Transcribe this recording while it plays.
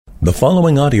The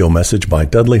following audio message by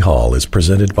Dudley Hall is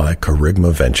presented by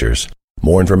Kerygma Ventures.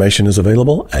 More information is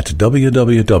available at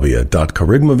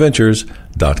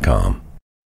www.kerygmaventures.com.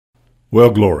 Well,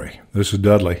 glory. This is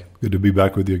Dudley. Good to be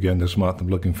back with you again this month. I'm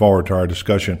looking forward to our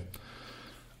discussion.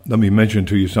 Let me mention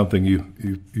to you something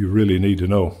you really need to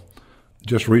know.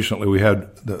 Just recently we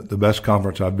had the best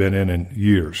conference I've been in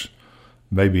years,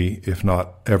 maybe if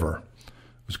not ever.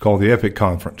 It's called the Epic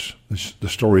Conference. The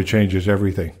story changes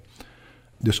everything.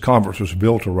 This conference was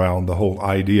built around the whole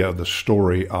idea of the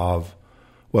story of,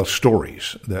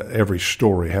 stories. That every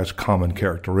story has common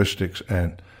characteristics,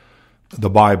 and the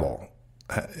Bible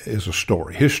is a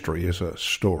story. History is a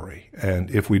story. And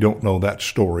if we don't know that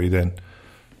story, then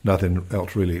nothing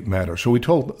else really matters. So we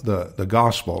told the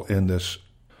gospel in this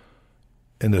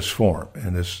form,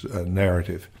 in this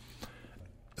narrative.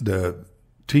 The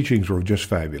teachings were just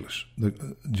fabulous,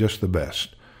 just the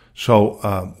best.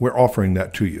 So we're offering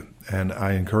that to you, and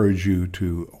I encourage you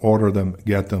to order them,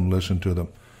 get them, listen to them.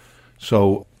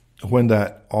 So when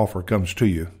that offer comes to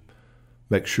you,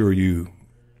 make sure you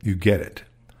get it.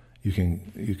 You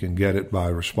can get it by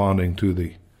responding to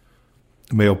the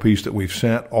mail piece that we've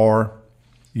sent, or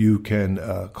you can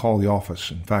call the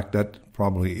office. In fact, that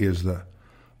probably is the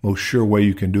most sure way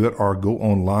you can do it, or go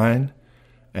online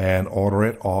and order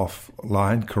it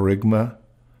offline,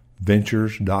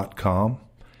 kerygmaventures.com.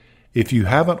 If you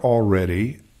haven't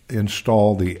already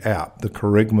installed the app, the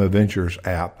Kerygma Ventures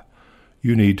app,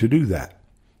 you need to do that.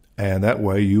 And that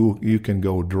way you can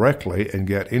go directly and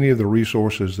get any of the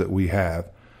resources that we have,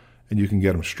 and you can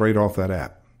get them straight off that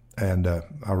app. And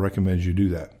I recommend you do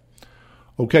that.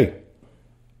 Okay.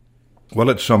 Well,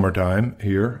 it's summertime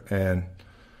here, and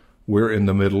we're in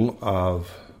the middle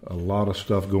of a lot of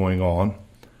stuff going on,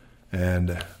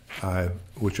 and I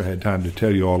wish I had time to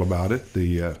tell you all about it.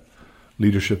 The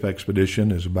leadership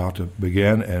expedition is about to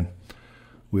begin, and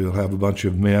we'll have a bunch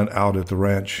of men out at the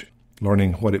ranch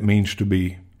learning what it means to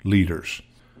be leaders.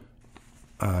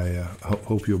 I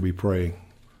hope you'll be praying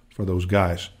for those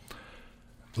guys.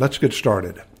 Let's get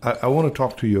started. I want to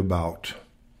talk to you about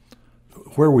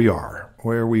where we are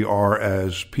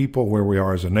as people, where we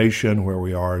are as a nation, where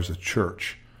we are as a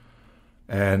church.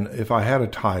 And if I had a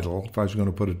title, if I was going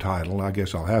to put a title, I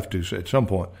guess I'll have to at some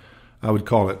point, I would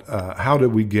call it, How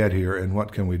Did We Get Here and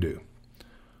What Can We Do?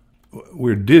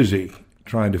 We're dizzy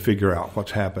trying to figure out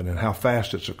what's happened and how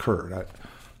fast it's occurred. I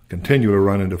continue to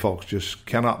run into folks just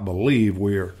cannot believe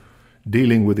we're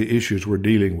dealing with the issues we're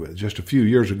dealing with. Just a few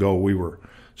years ago, we were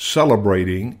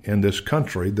celebrating in this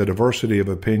country the diversity of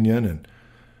opinion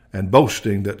and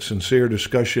boasting that sincere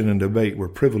discussion and debate were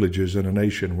privileges in a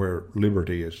nation where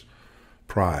liberty is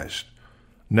prized.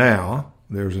 Now,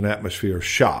 there's an atmosphere of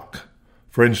shock.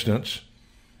 For instance,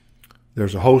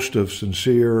 there's a host of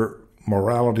sincere,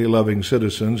 morality-loving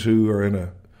citizens who are in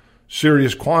a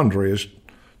serious quandary as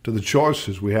to the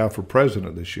choices we have for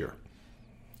president this year.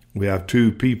 We have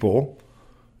two people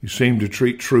who seem to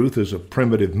treat truth as a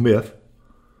primitive myth.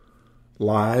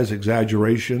 Lies,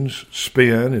 exaggerations,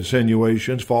 spin,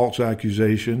 insinuations, false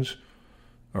accusations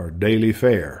are daily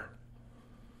fare.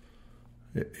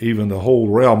 Even the whole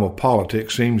realm of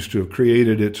politics seems to have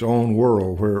created its own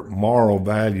world where moral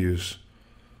values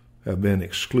have been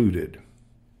excluded.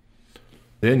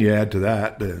 Then you add to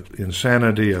that the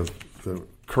insanity of the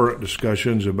current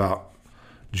discussions about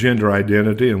gender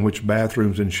identity and which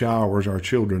bathrooms and showers our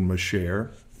children must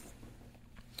share.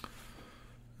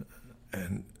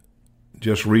 And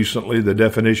just recently, the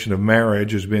definition of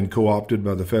marriage has been co-opted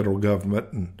by the federal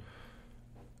government.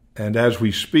 And as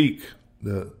we speak,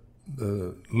 the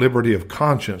liberty of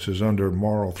conscience is under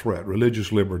moral threat.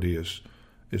 Religious liberty is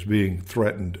being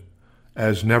threatened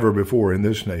as never before in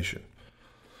this nation.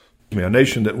 A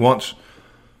nation that once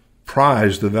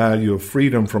prized the value of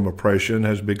freedom from oppression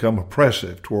has become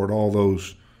oppressive toward all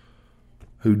those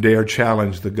who dare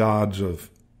challenge the gods of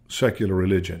secular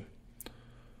religion.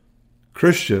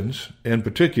 Christians, in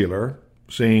particular,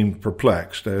 seem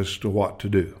perplexed as to what to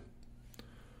do.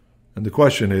 And the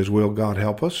question is, will God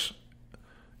help us?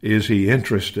 Is he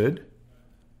interested?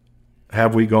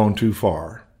 Have we gone too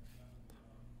far?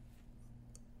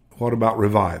 What about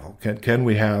revival? Can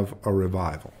we have a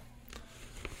revival?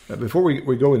 Before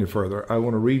we go any further, I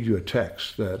want to read you a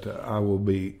text that I will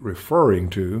be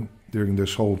referring to during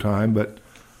this whole time, but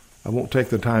I won't take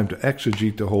the time to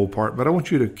exegete the whole part, but I want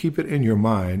you to keep it in your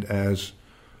mind as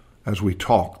we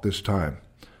talk this time.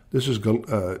 This is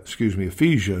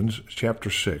Ephesians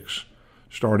chapter 6.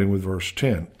 Starting with verse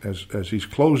 10, as he's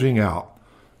closing out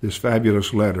this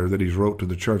fabulous letter that he's wrote to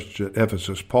the church at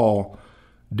Ephesus, Paul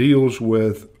deals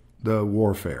with the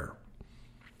warfare,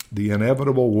 the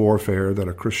inevitable warfare that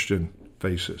a Christian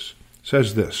faces.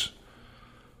 says this,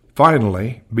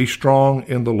 "Finally, be strong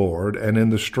in the Lord and in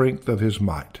the strength of his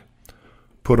might.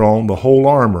 Put on the whole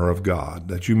armor of God,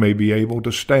 that you may be able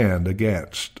to stand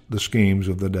against the schemes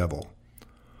of the devil.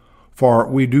 For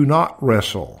we do not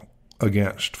wrestle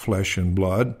against flesh and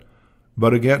blood,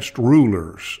 but against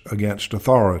rulers, against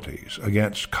authorities,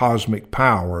 against cosmic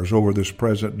powers over this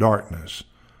present darkness,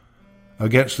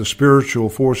 against the spiritual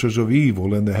forces of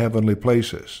evil in the heavenly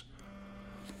places.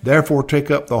 Therefore take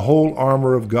up the whole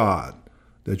armor of God,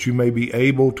 that you may be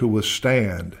able to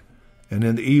withstand, and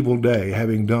in the evil day,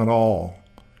 having done all,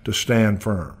 to stand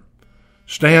firm.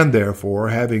 Stand therefore,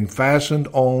 having fastened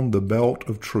on the belt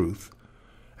of truth,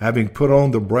 having put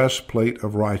on the breastplate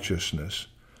of righteousness,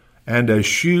 and as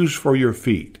shoes for your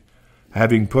feet,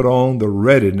 having put on the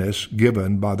readiness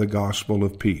given by the gospel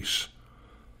of peace.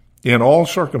 In all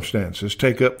circumstances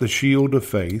take up the shield of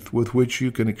faith, with which you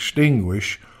can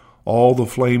extinguish all the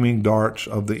flaming darts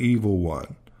of the evil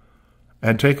one,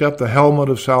 and take up the helmet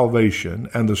of salvation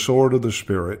and the sword of the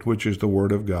Spirit, which is the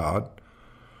word of God,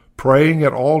 praying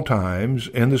at all times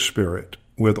in the Spirit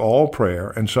with all prayer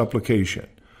and supplication.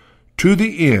 To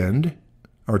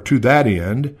that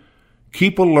end,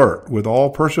 keep alert with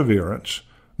all perseverance,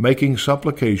 making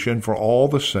supplication for all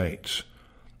the saints,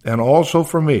 and also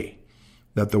for me,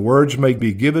 that the words may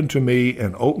be given to me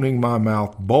in opening my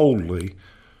mouth boldly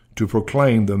to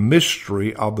proclaim the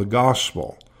mystery of the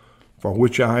gospel, for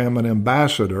which I am an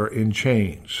ambassador in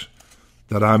chains,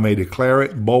 that I may declare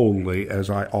it boldly as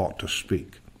I ought to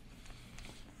speak."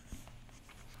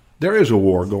 There is a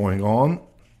war going on.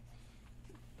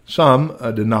 Some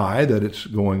deny that it's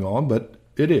going on, but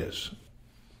it is.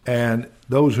 And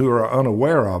those who are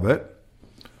unaware of it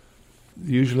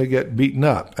usually get beaten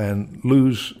up and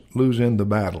lose in the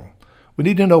battle. We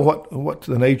need to know what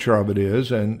the nature of it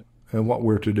is and what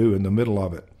we're to do in the middle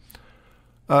of it.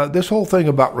 This whole thing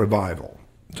about revival.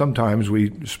 Sometimes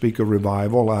we speak of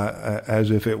revival as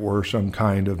if it were some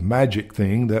kind of magic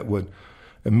thing that would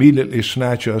immediately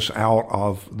snatch us out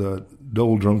of the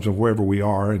doldrums of wherever we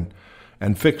are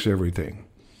and fix everything.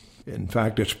 In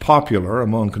fact, it's popular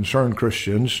among concerned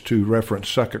Christians to reference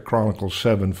 2 Chronicles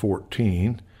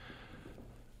 7:14.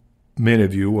 Many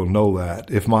of you will know that.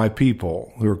 "If my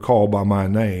people, who are called by my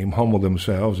name, humble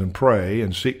themselves and pray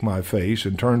and seek my face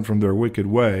and turn from their wicked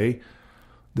way,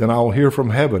 then I will hear from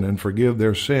heaven and forgive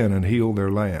their sin and heal their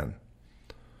land."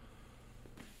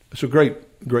 It's a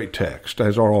great text,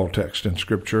 as are all texts in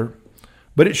Scripture.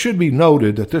 But it should be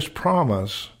noted that this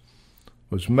promise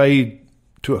was made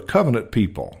to a covenant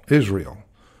people, Israel,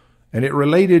 and it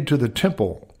related to the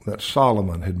temple that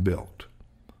Solomon had built.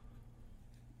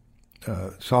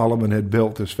 Solomon had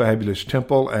built this fabulous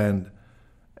temple, and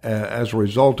as a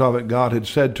result of it, God had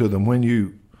said to them, when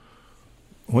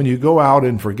you go out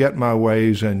and forget my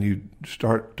ways and you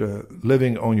start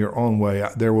living on your own way,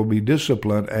 there will be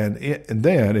discipline, and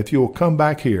then if you will come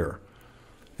back here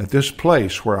at this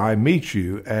place where I meet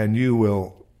you and you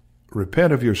will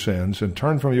repent of your sins and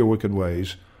turn from your wicked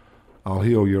ways, I'll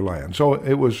heal your land. So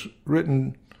it was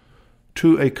written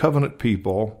to a covenant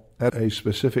people at a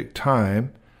specific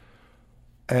time,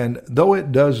 and though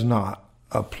it does not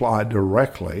apply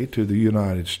directly to the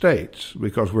United States,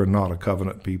 because we're not a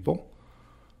covenant people,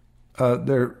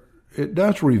 it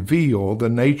does reveal the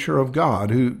nature of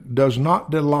God, who does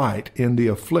not delight in the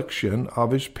affliction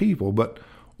of his people, but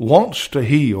wants to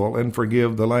heal and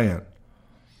forgive the land.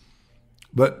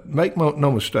 But make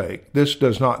no mistake, this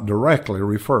does not directly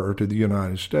refer to the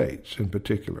United States in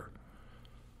particular.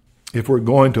 If we're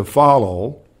going to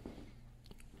follow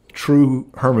true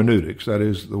hermeneutics, that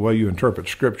is, the way you interpret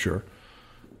Scripture,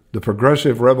 the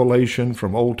progressive revelation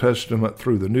from Old Testament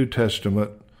through the New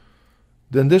Testament,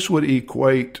 then this would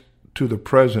equate to the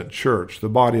present church, the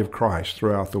body of Christ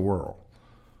throughout the world.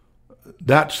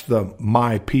 That's the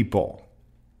my people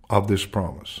of this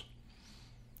promise.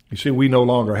 You see, we no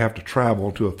longer have to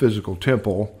travel to a physical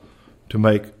temple to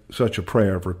make such a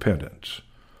prayer of repentance.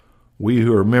 We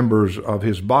who are members of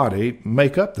his body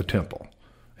make up the temple.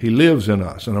 He lives in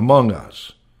us and among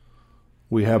us.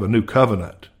 We have a new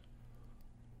covenant,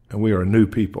 and we are a new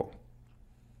people.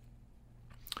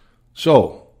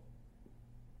 So,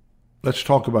 let's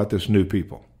talk about this new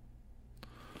people.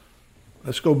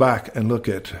 Let's go back and look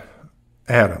at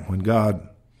Adam, when God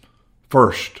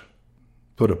first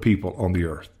put a people on the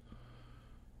earth.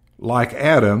 Like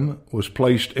Adam was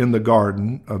placed in the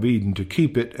Garden of Eden to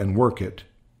keep it and work it,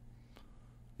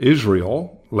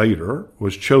 Israel later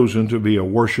was chosen to be a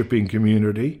worshiping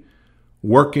community,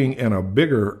 working in a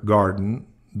bigger garden,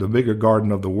 the bigger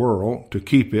garden of the world, to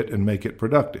keep it and make it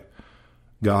productive.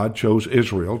 God chose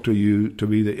Israel to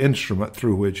be the instrument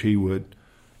through which he would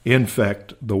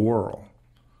infect the world.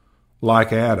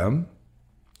 Like Adam,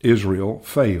 Israel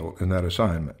failed in that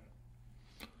assignment.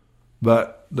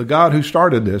 But the God who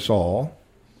started this all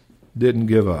didn't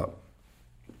give up.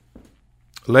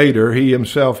 Later, he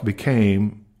himself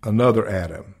became another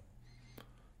Adam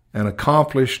and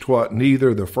accomplished what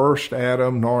neither the first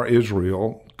Adam nor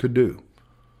Israel could do.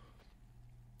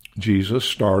 Jesus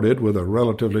started with a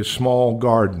relatively small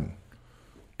garden,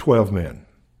 12 men,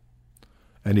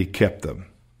 and he kept them.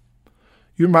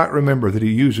 You might remember that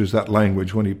he uses that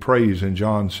language when he prays in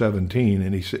John 17,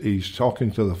 and he's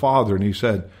talking to the Father, and he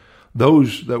said,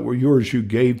 "Those that were yours you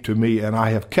gave to me, and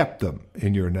I have kept them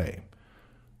in your name."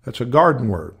 That's a garden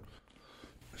word.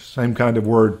 Same kind of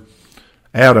word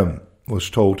Adam was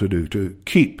told to do, to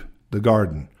keep the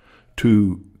garden,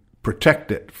 to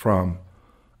protect it from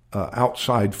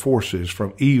outside forces,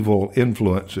 from evil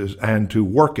influences, and to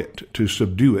work it, to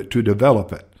subdue it, to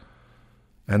develop it.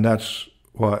 And that's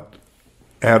what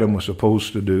Adam was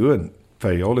supposed to do and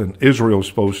failed, and Israel was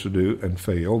supposed to do and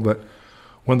failed. But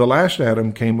when the last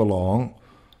Adam came along,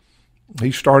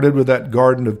 he started with that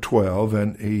garden of 12,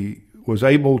 and he was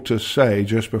able to say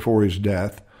just before his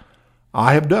death,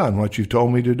 "I have done what you've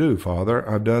told me to do, Father.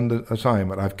 I've done the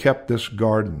assignment. I've kept this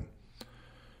garden."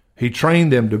 He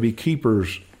trained them to be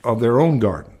keepers of their own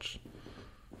gardens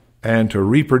and to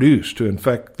reproduce, to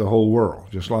infect the whole world.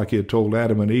 Just like he had told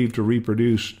Adam and Eve to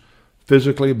reproduce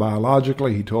physically,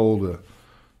 biologically, he told the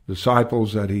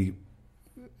disciples that he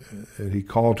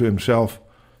called to himself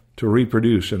to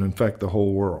reproduce and infect the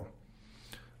whole world.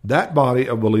 That body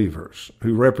of believers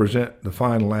who represent the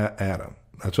final Adam,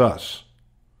 that's us.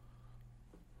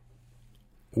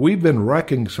 We've been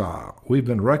reconciled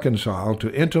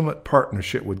to intimate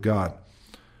partnership with God.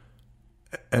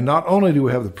 And not only do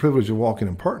we have the privilege of walking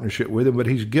in partnership with him, but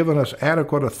he's given us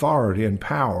adequate authority and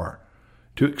power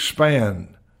to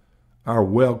expand our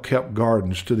well-kept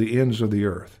gardens to the ends of the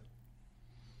earth.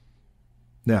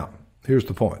 Now, here's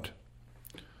the point.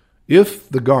 If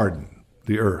the garden,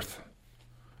 the earth,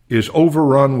 is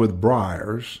overrun with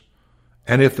briars,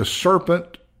 and if the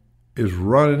serpent is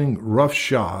running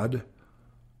roughshod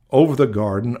over the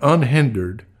garden,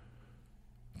 unhindered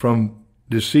from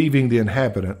deceiving the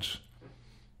inhabitants,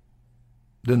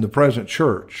 then the present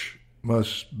church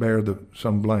must bear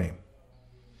some blame.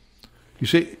 You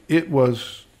see, it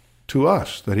was to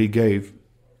us that he gave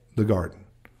the garden.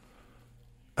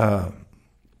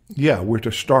 We're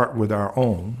to start with our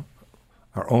own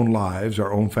lives,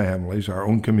 our own families, our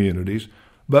own communities,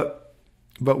 but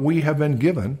we have been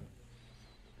given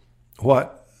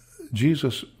what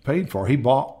Jesus paid for. He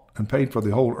bought and paid for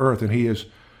the whole earth, and he has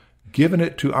given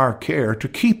it to our care to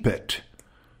keep it,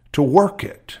 to work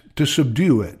it, to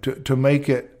subdue it, to make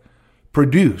it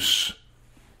produce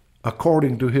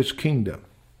according to his kingdom.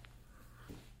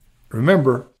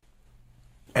 Remember,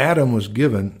 Adam was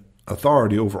given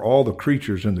authority over all the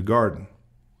creatures in the garden.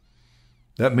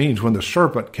 That means when the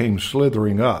serpent came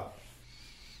slithering up,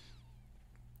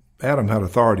 Adam had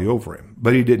authority over him,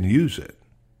 but he didn't use it.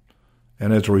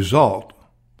 And as a result,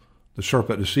 the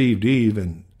serpent deceived Eve,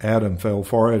 and Adam fell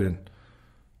for it, and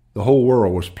the whole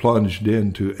world was plunged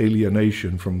into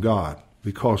alienation from God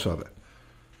because of it.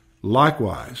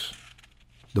 Likewise,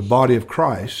 the body of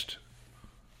Christ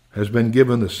has been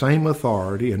given the same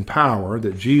authority and power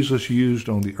that Jesus used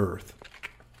on the earth.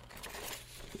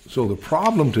 So the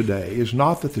problem today is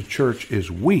not that the church is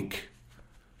weak.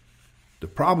 The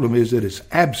problem is that it's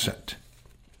absent.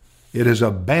 It has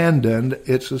abandoned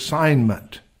its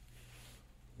assignment.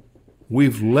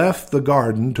 We've left the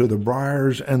garden to the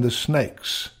briars and the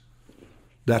snakes.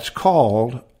 That's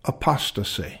called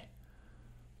apostasy.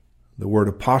 The word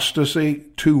apostasy,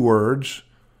 2 words,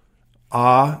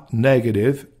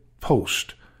 negative,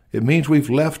 post. It means we've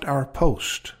left our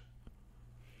post.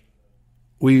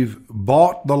 We've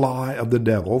bought the lie of the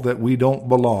devil that we don't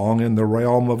belong in the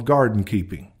realm of garden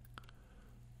keeping.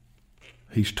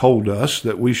 He's told us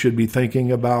that we should be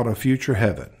thinking about a future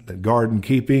heaven, that garden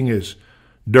keeping is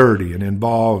dirty and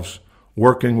involves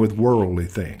working with worldly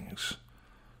things.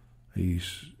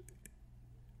 He's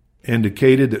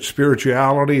indicated that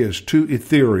spirituality is too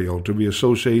ethereal to be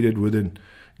associated with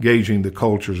engaging the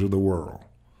cultures of the world.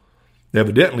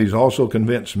 Evidently, he's also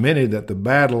convinced many that the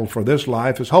battle for this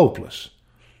life is hopeless.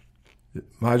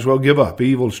 Might as well give up.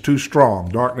 Evil's too strong.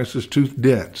 Darkness is too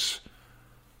dense.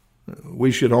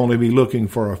 We should only be looking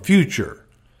for a future,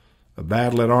 a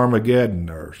battle at Armageddon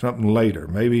or something later.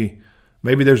 Maybe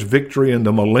there's victory in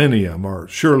the millennium or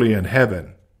surely in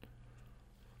heaven.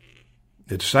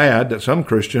 It's sad that some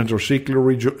Christians are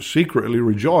secretly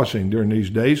rejoicing during these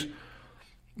days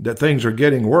that things are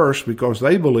getting worse because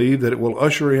they believe that it will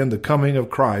usher in the coming of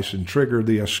Christ and trigger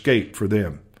the escape for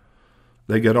them.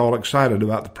 They get all excited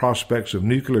about the prospects of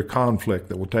nuclear conflict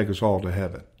that will take us all to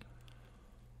heaven.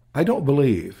 I don't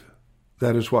believe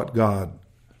that is what God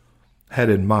had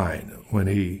in mind when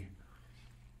he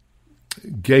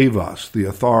gave us the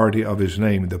authority of his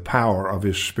name, the power of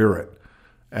his Spirit,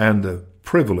 and the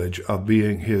privilege of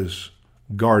being his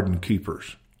garden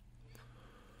keepers.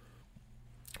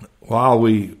 While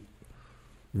we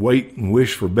wait and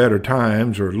wish for better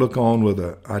times or look on with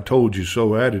a "I told you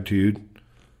so" attitude,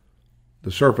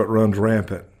 the serpent runs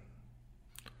rampant.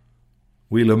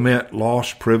 We lament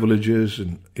lost privileges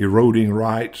and eroding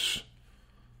rights,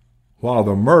 while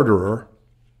the murderer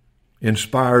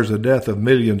inspires the death of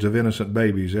millions of innocent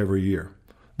babies every year.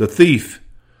 The thief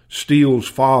steals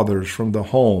fathers from the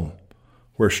home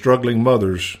where struggling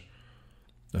mothers,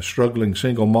 struggling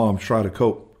single moms try to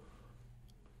cope.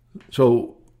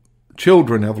 So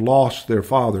children have lost their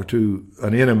father to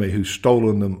an enemy who's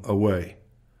stolen them away.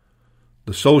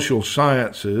 The social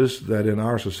sciences that in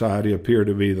our society appear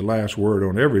to be the last word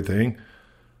on everything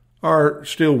are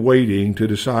still waiting to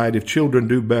decide if children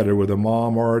do better with a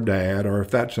mom or a dad, or if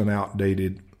that's an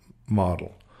outdated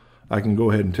model. I can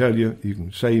go ahead and tell you, you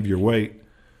can save your weight.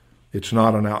 It's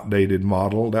not an outdated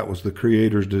model. That was the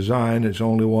Creator's design. It's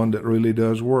only one that really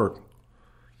does work.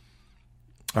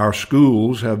 Our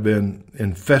schools have been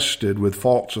infested with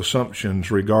false assumptions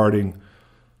regarding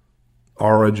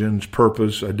origins,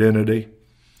 purpose, identity.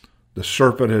 The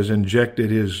serpent has injected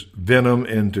his venom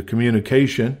into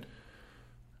communication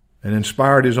and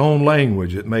inspired his own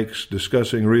language that makes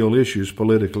discussing real issues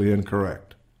politically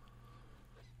incorrect.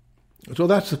 So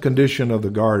that's the condition of the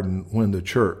garden when the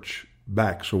church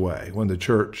backs away, when the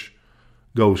church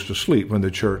goes to sleep, when the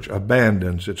church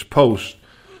abandons its post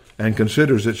and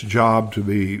considers its job to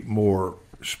be more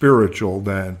spiritual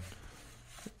than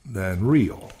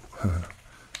real,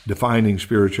 defining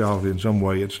spirituality in some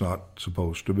way it's not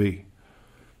supposed to be.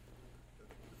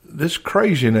 This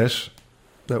craziness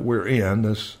that we're in,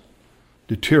 this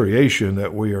deterioration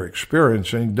that we are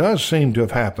experiencing, does seem to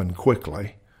have happened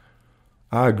quickly.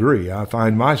 I agree. I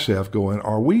find myself going,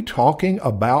 are we talking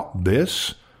about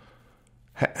this?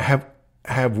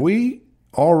 Have we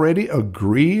already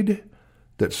agreed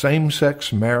that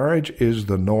same-sex marriage is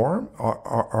the norm?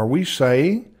 Are we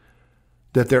saying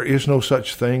that there is no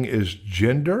such thing as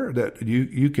gender, that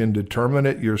you can determine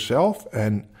it yourself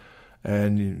and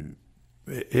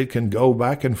it can go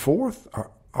back and forth?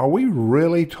 Are we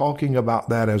really talking about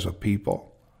that as a people?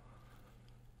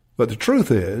 But the truth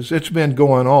is, it's been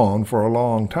going on for a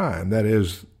long time. That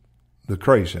is the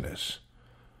craziness.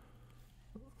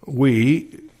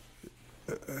 We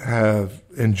have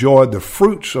enjoyed the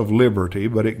fruits of liberty,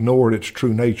 but ignored its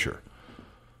true nature.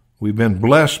 We've been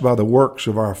blessed by the works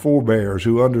of our forebears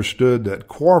who understood that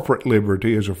corporate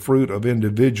liberty is a fruit of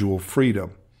individual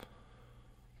freedom.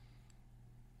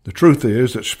 The truth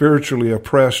is that spiritually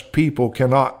oppressed people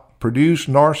cannot produce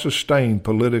nor sustain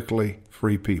politically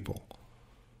free people.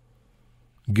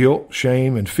 Guilt,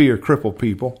 shame, and fear cripple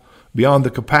people beyond the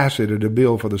capacity to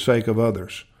build for the sake of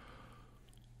others.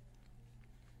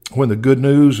 When the good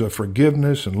news of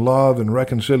forgiveness and love and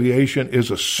reconciliation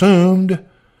is assumed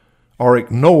or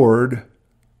ignored,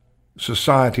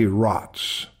 society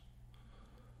rots.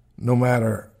 No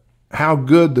matter how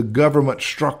good the government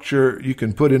structure you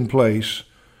can put in place,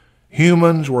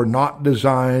 humans were not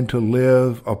designed to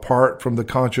live apart from the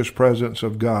conscious presence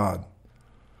of God.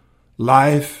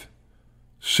 Life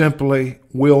simply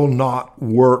will not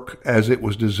work as it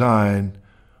was designed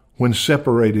when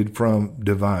separated from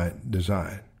divine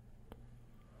design.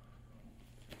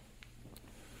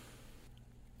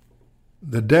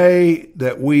 The day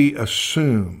that we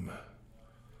assume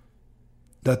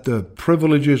that the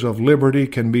privileges of liberty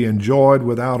can be enjoyed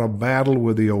without a battle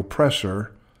with the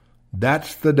oppressor,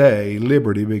 that's the day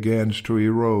liberty begins to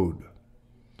erode.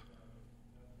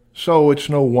 So it's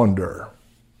no wonder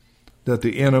that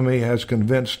the enemy has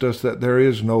convinced us that there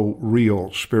is no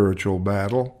real spiritual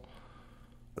battle.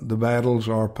 The battles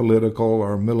are political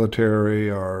or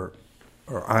military or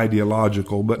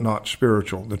ideological, but not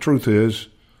spiritual. The truth is,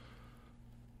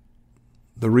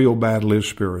 the real battle is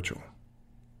spiritual.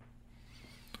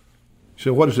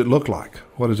 So what does it look like?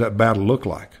 What does that battle look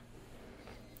like?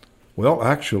 Well,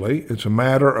 actually, it's a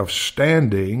matter of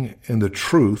standing in the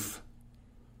truth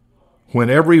when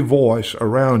every voice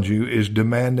around you is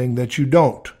demanding that you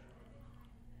don't.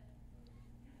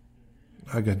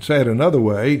 I can say it another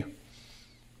way.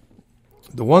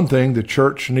 The one thing the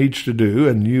church needs to do,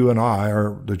 and you and I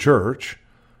are the church,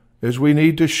 is we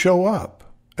need to show up.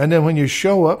 And then when you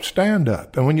show up, stand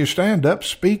up. And when you stand up,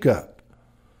 speak up.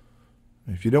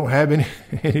 If you don't have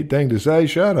anything to say,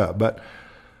 shut up. But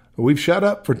we've shut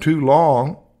up for too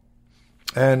long,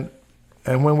 and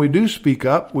when we do speak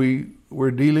up,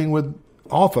 we're dealing with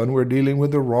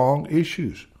the wrong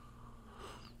issues.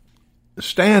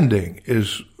 Standing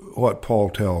is what Paul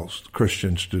tells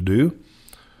Christians to do.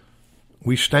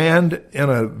 We stand in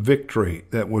a victory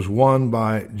that was won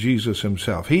by Jesus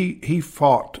himself. He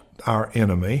fought our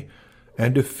enemy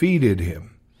and defeated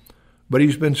him, but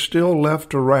he's been still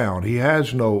left around. He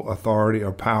has no authority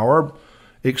or power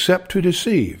except to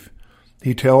deceive.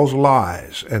 He tells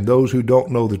lies, and those who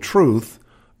don't know the truth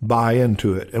buy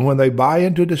into it. And when they buy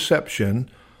into deception,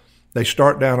 they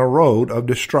start down a road of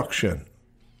destruction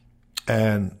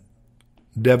and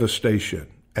devastation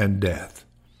and death.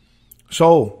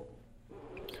 So,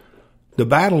 the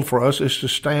battle for us is to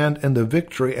stand in the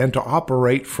victory and to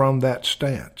operate from that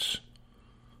stance.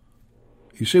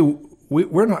 You see,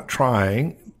 we're not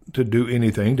trying to do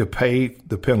anything to pay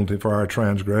the penalty for our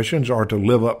transgressions or to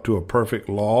live up to a perfect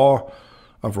law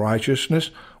of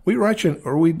righteousness. We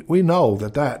know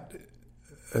that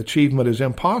achievement is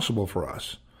impossible for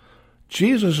us.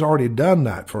 Jesus has already done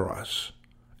that for us,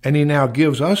 and he now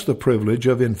gives us the privilege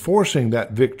of enforcing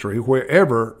that victory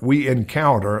wherever we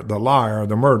encounter the liar,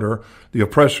 the murderer, the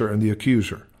oppressor, and the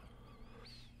accuser.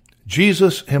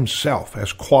 Jesus himself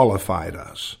has qualified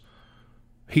us.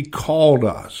 He called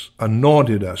us,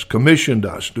 anointed us, commissioned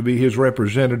us to be his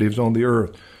representatives on the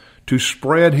earth, to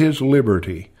spread his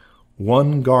liberty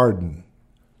one garden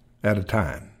at a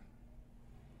time.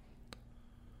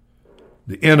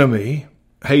 The enemy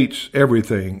hates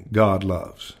everything God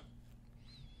loves.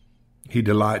 He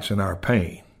delights in our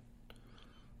pain.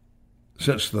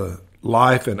 Since the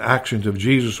life and actions of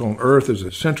Jesus on earth is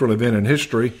a central event in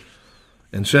history,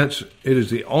 and since it is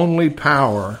the only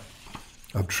power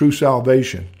of true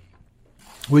salvation,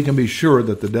 we can be sure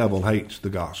that the devil hates the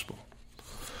gospel.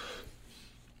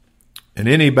 In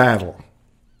any battle,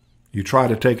 you try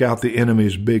to take out the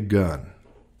enemy's big gun.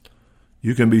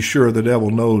 You can be sure the devil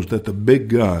knows that the big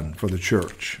gun for the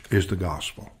church is the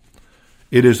gospel.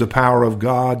 It is the power of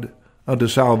God unto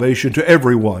salvation to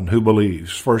everyone who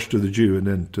believes, first to the Jew and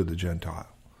then to the Gentile.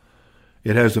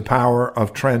 It has the power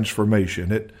of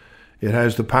transformation. It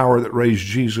has the power that raised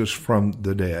Jesus from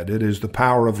the dead. It is the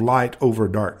power of light over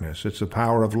darkness. It's the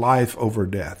power of life over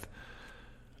death.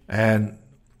 And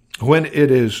when it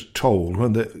is told,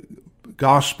 when the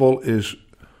gospel is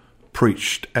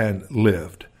preached and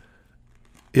lived,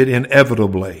 it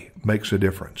inevitably makes a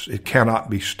difference. It cannot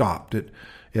be stopped. It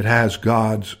has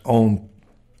God's own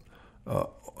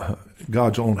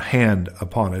hand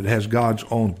upon it. It has God's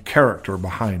own character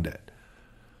behind it.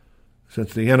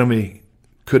 Since the enemy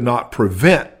could not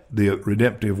prevent the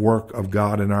redemptive work of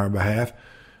God in our behalf,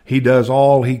 he does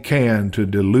all he can to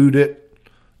dilute it,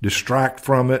 distract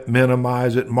from it,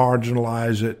 minimize it,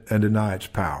 marginalize it, and deny its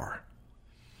power.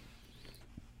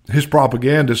 His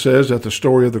propaganda says that the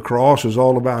story of the cross is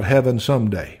all about heaven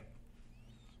someday.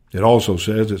 It also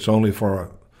says it's only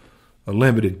for a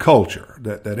limited culture,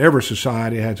 that every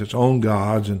society has its own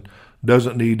gods and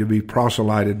doesn't need to be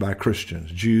proselyted by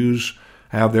Christians. Jews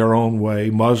have their own way,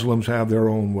 Muslims have their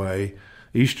own way,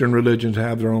 Eastern religions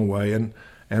have their own way,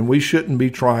 and we shouldn't be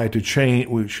trying to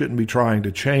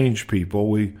change people.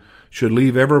 We should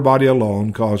leave everybody alone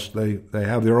because they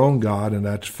have their own God, and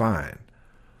that's fine.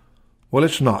 Well,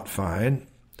 it's not fine,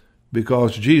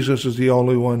 because Jesus is the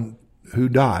only one who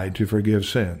died to forgive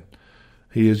sin.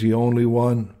 He is the only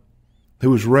one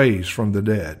who was raised from the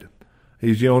dead.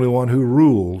 He's the only one who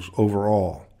rules over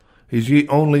all. He's the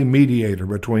only mediator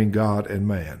between God and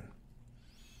man.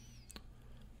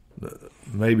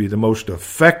 Maybe the most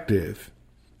effective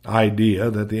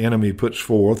idea that the enemy puts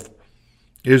forth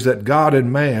is that God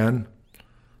and man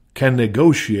can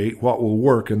negotiate what will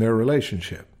work in their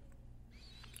relationship.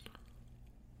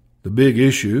 The big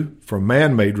issue for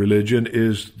man-made religion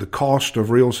is the cost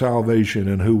of real salvation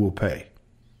and who will pay.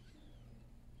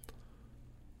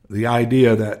 The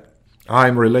idea that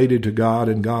I'm related to God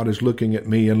and God is looking at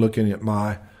me and looking at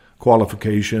my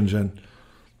qualifications and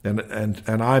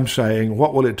I'm saying,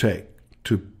 what will it take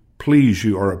to please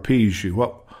you or appease you?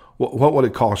 What will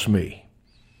it cost me?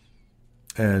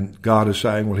 And God is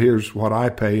saying, well, here's what I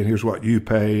pay and here's what you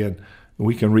pay, and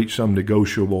we can reach some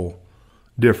negotiable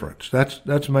difference.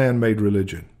 That's man-made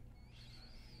religion.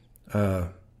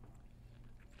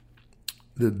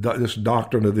 This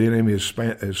doctrine of the enemy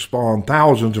has spawned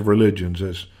thousands of religions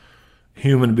as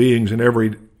human beings in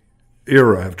every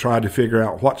era have tried to figure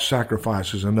out what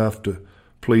sacrifice is enough to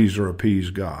please or appease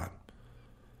God.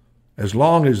 As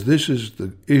long as this is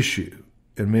the issue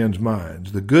in men's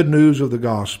minds, the good news of the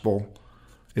gospel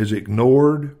is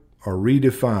ignored or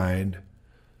redefined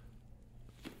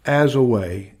as a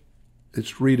way,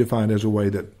 it's redefined as a way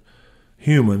that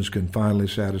humans can finally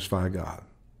satisfy God.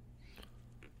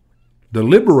 The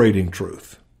liberating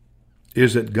truth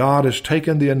is that God has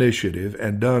taken the initiative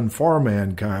and done for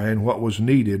mankind what was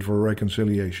needed for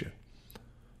reconciliation.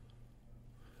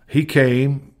 He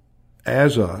came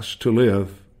as us to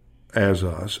live as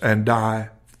us and die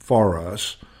for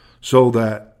us so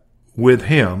that with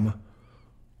him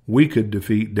we could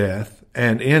defeat death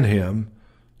and in him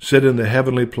sit in the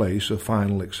heavenly place of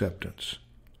final acceptance.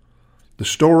 The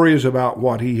story is about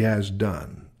what he has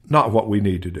done, not what we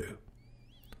need to do.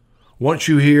 Once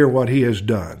you hear what he has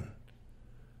done,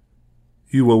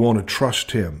 you will want to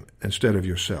trust him instead of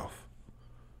yourself.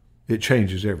 It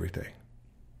changes everything.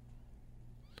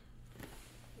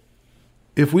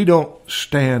 If we don't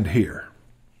stand here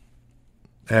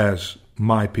as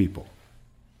my people,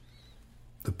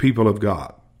 the people of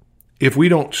God, if we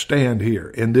don't stand here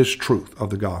in this truth of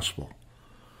the gospel,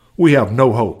 we have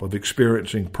no hope of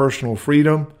experiencing personal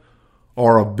freedom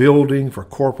or of building for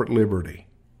corporate liberty.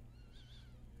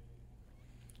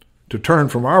 To turn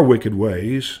from our wicked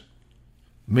ways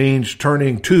means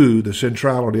turning to the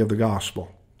centrality of the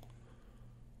gospel.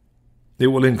 It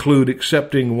will include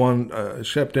accepting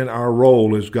our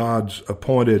role as God's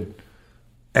appointed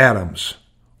Adams.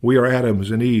 We are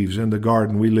Adams and Eves in the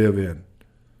garden we live in.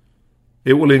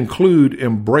 It will include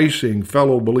embracing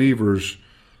fellow believers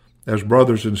as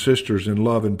brothers and sisters in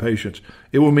love and patience.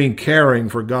 It will mean caring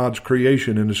for God's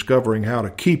creation and discovering how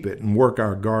to keep it and work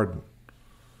our garden.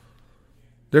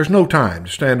 There's no time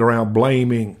to stand around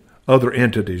blaming other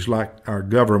entities like our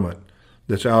government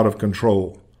that's out of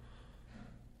control.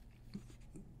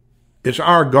 It's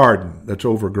our garden that's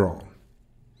overgrown.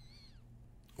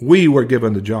 We were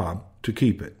given the job to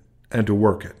keep it and to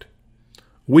work it.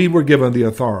 We were given the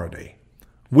authority.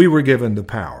 We were given the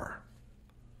power.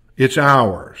 It's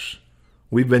ours.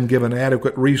 We've been given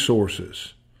adequate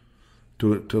resources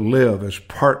to live as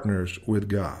partners with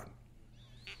God.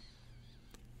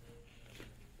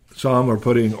 Some are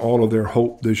putting all of their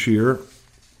hope this year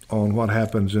on what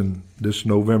happens in this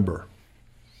November.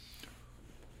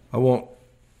 I want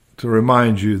to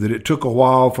remind you that it took a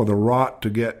while for the rot to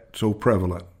get so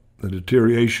prevalent, the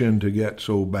deterioration to get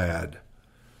so bad.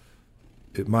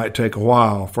 It might take a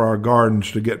while for our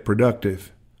gardens to get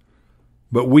productive,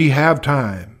 but we have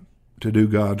time to do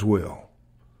God's will,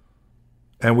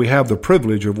 and we have the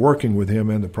privilege of working with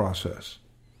him in the process.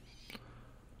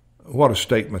 What a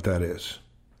statement that is.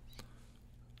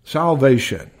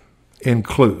 Salvation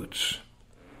includes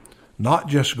not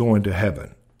just going to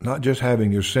heaven, not just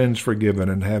having your sins forgiven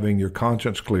and having your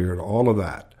conscience cleared, all of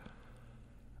that,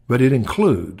 but it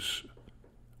includes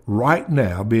right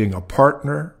now being a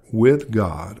partner with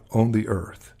God on the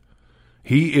earth.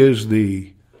 He is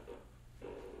the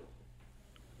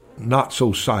not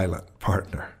so silent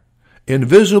partner,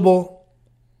 invisible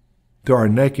to our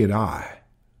naked eye,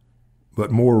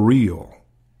 but more real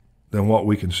than what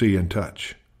we can see and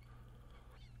touch.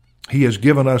 He has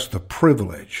given us the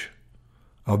privilege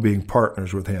of being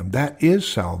partners with him. That is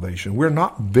salvation. We're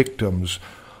not victims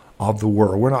of the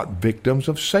world. We're not victims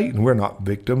of Satan. We're not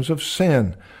victims of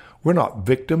sin. We're not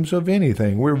victims of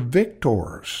anything. We're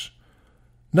victors.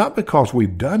 Not because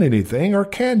we've done anything or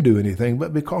can do anything,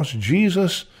 but because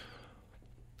Jesus,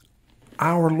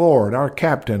 our Lord, our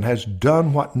captain, has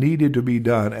done what needed to be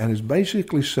done and has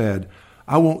basically said,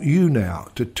 I want you now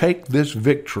to take this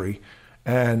victory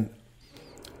and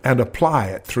apply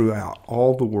it throughout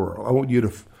all the world. I want you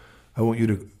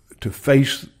to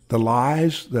face the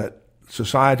lies that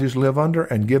societies live under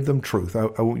and give them truth.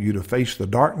 I want you to face the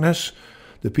darkness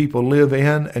that people live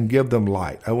in and give them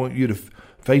light. I want you to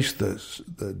face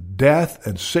the death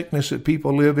and sickness that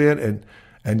people live in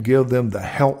and give them the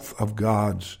health of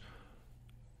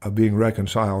being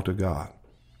reconciled to God.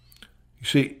 You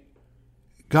see,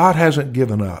 God hasn't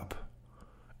given up,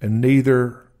 and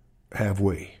neither have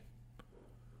we.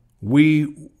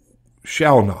 We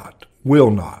shall not, will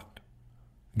not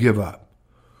give up.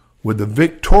 With the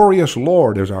victorious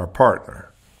Lord as our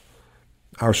partner,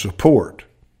 our support,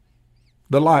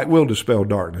 the light will dispel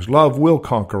darkness. Love will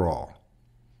conquer all.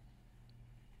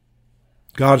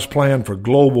 God's plan for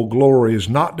global glory is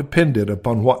not dependent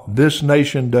upon what this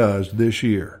nation does this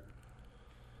year.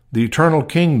 The eternal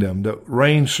kingdom that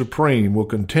reigns supreme will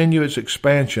continue its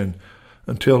expansion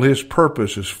until his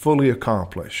purpose is fully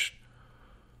accomplished.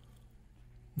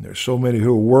 There's so many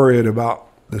who are worried about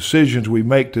decisions we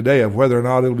make today of whether or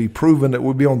not it'll be proven that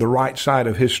we'll be on the right side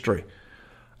of history.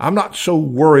 I'm not so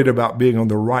worried about being on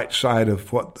the right side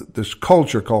of what this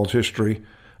culture calls history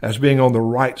as being on the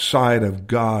right side of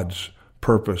God's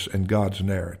purpose and God's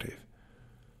narrative.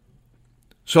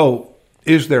 So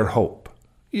Is there hope?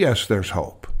 Yes, there's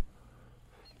hope.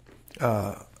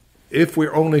 If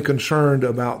we're only concerned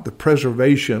about the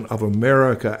preservation of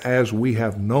America as we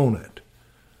have known it,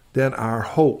 then our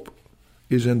hope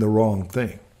is in the wrong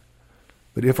thing.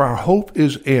 But if our hope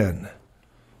is in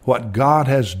what God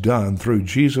has done through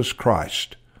Jesus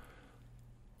Christ,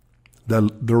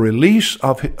 the release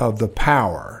of the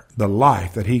power, the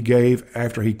life that he gave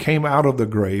after he came out of the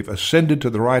grave, ascended to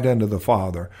the right hand of the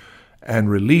Father, and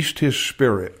released his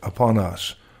Spirit upon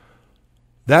us,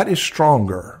 that is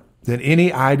stronger than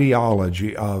any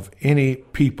ideology of any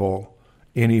people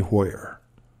anywhere.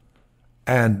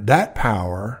 And that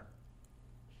power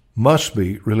must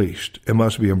be released. It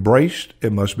must be embraced,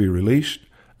 it must be released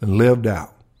and lived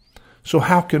out. So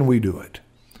how can we do it?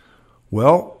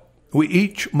 Well, we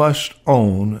each must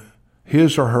own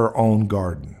his or her own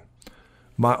garden.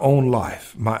 My own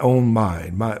life, my own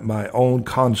mind, my own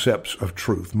concepts of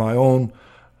truth, my own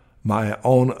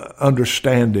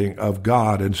understanding of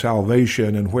God and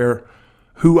salvation and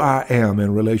who I am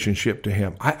in relationship to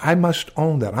him. I must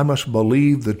own that. I must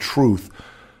believe the truth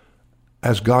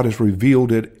as God has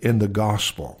revealed it in the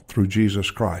gospel through Jesus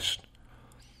Christ.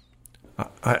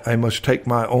 I must take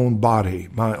my own body,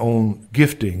 my own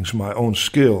giftings, my own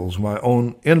skills, my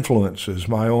own influences,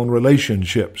 my own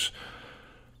relationships,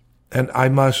 and I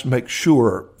must make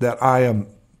sure that I am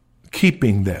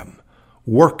keeping them,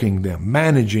 working them,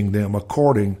 managing them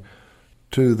according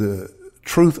to the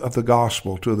truth of the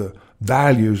gospel, to the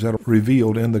values that are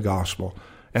revealed in the gospel,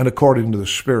 and according to the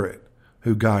Spirit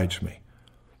who guides me.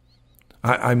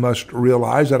 I must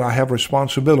realize that I have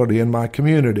responsibility in my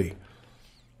community,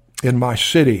 in my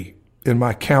city, in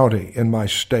my county, in my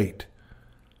state.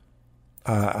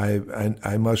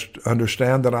 I must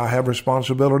understand that I have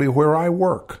responsibility where I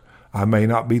work. I may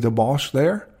not be the boss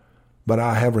there, but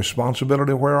I have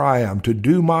responsibility where I am to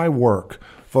do my work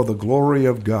for the glory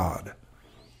of God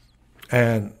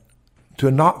and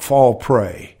to not fall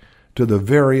prey to the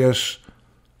various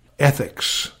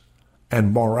ethics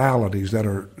and moralities that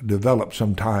are developed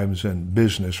sometimes in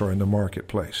business or in the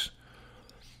marketplace.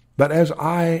 But as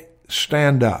I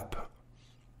stand up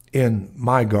in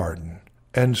my garden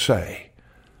and say,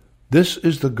 this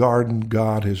is the garden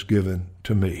God has given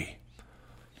to me,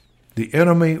 the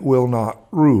enemy will not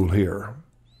rule here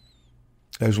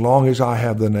as long as I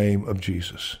have the name of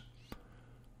Jesus.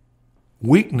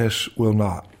 Weakness will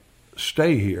not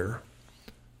stay here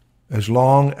as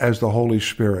long as the Holy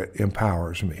Spirit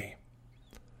empowers me.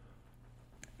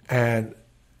 And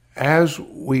as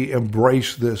we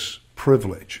embrace this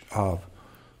privilege of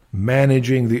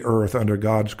managing the earth under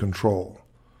God's control,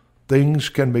 things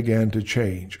can begin to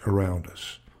change around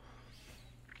us.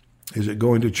 Is it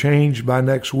going to change by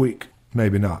next week?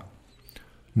 Maybe not.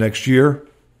 Next year?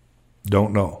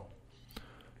 Don't know.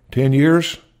 10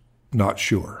 years? Not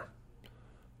sure.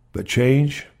 But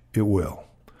change, it will.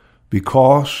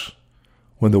 Because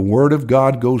when the Word of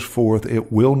God goes forth, it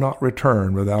will not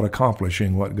return without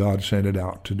accomplishing what God sent it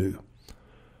out to do.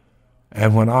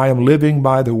 And when I am living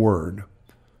by the Word,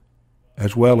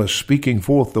 as well as speaking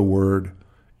forth the Word,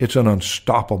 it's an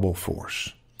unstoppable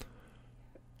force.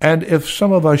 And if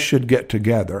some of us should get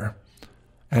together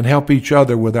and help each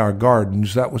other with our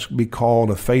gardens, that would be called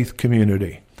a faith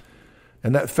community.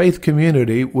 And that faith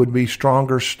community would be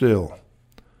stronger still.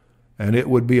 And it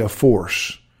would be a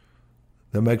force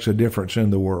that makes a difference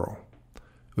in the world.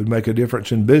 It would make a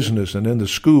difference in business and in the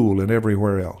school and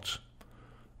everywhere else.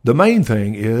 The main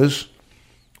thing is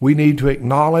we need to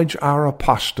acknowledge our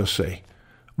apostasy.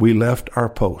 We left our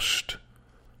post.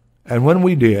 And when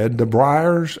we did, the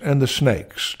briars and the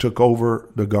snakes took over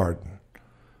the garden.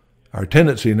 Our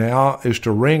tendency now is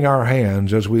to wring our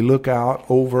hands as we look out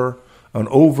over an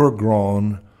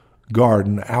overgrown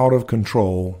garden out of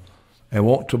control and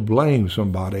want to blame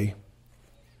somebody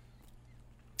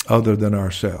other than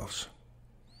ourselves.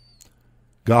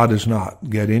 God does not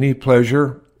get any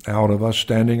pleasure out of us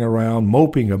standing around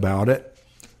moping about it,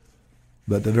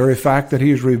 but the very fact that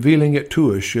he is revealing it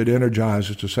to us should energize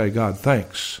us to say, God,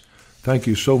 thanks. Thank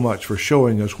you so much for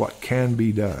showing us what can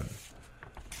be done.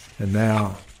 And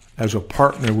now, as a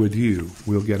partner with you,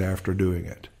 we'll get after doing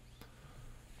it.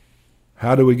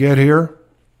 How do we get here?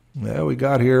 Well, we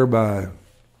got here by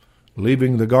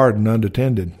leaving the garden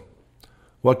unattended.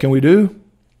 What can we do?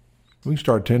 We can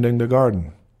start tending the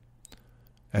garden.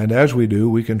 And as we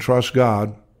do, we can trust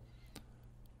God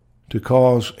to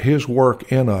cause his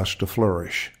work in us to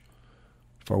flourish.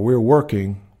 For we're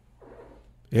working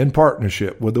in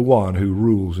partnership with the one who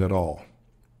rules it all.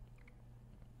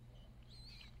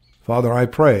 Father, I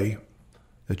pray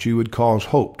that you would cause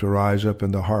hope to rise up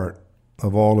in the heart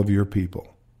of all of your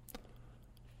people.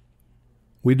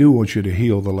 we do want you to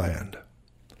heal the land.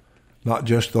 Not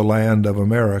just the land of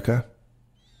America,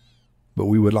 but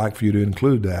we would like for you to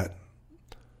include that.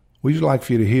 We'd like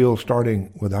for you to heal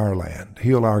starting with our land.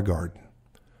 Heal our garden.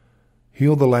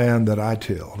 Heal the land that I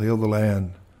till. Heal the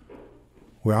land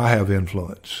where I have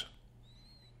influence.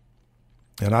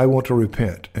 And I want to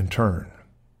repent and turn.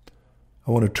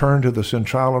 I want to turn to the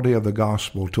centrality of the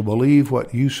gospel, to believe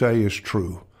what you say is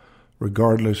true,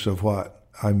 regardless of what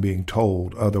I'm being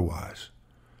told otherwise.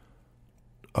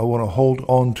 I want to hold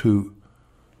on to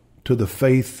the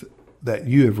faith that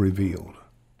you have revealed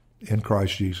in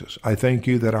Christ Jesus. I thank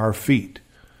you that our feet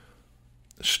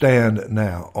stand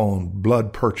now on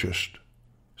blood-purchased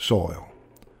soil,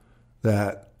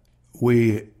 that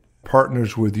we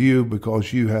partners with you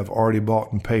because you have already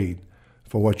bought and paid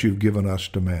for what you've given us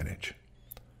to manage.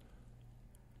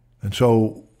 And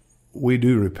so we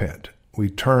do repent. We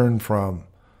turn from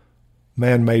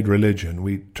man-made religion.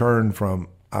 We turn from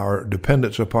our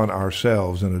dependence upon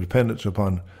ourselves and a dependence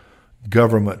upon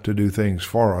government to do things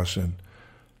for us and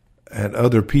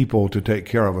other people to take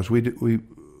care of us. We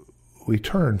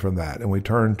turn from that and we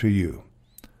turn to you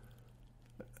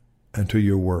and to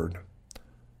your word.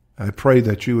 I pray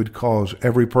that you would cause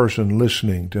every person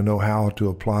listening to know how to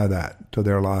apply that to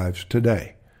their lives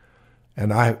today.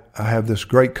 And I have this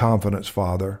great confidence,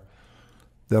 Father,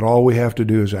 that all we have to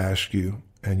do is ask you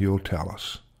and you'll tell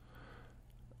us.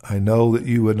 I know that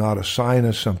you would not assign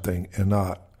us something and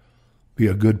not be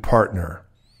a good partner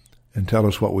and tell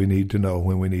us what we need to know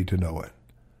when we need to know it.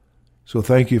 So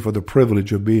thank you for the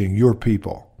privilege of being your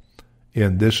people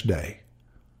in this day.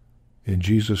 In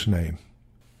Jesus' name.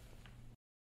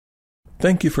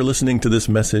 Thank you for listening to this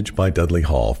message by Dudley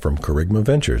Hall from Kerygma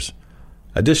Ventures.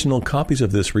 Additional copies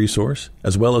of this resource,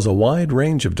 as well as a wide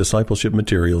range of discipleship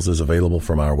materials, is available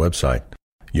from our website.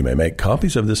 You may make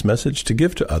copies of this message to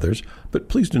give to others, but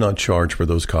please do not charge for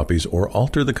those copies or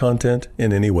alter the content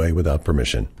in any way without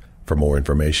permission. For more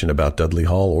information about Dudley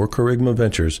Hall or Kerygma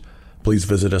Ventures, please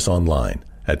visit us online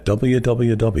at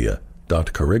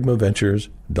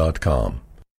www.kerygmaventures.com.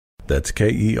 That's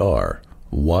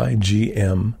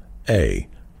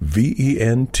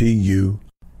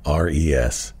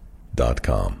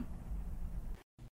KERYGMAVENTURES.com.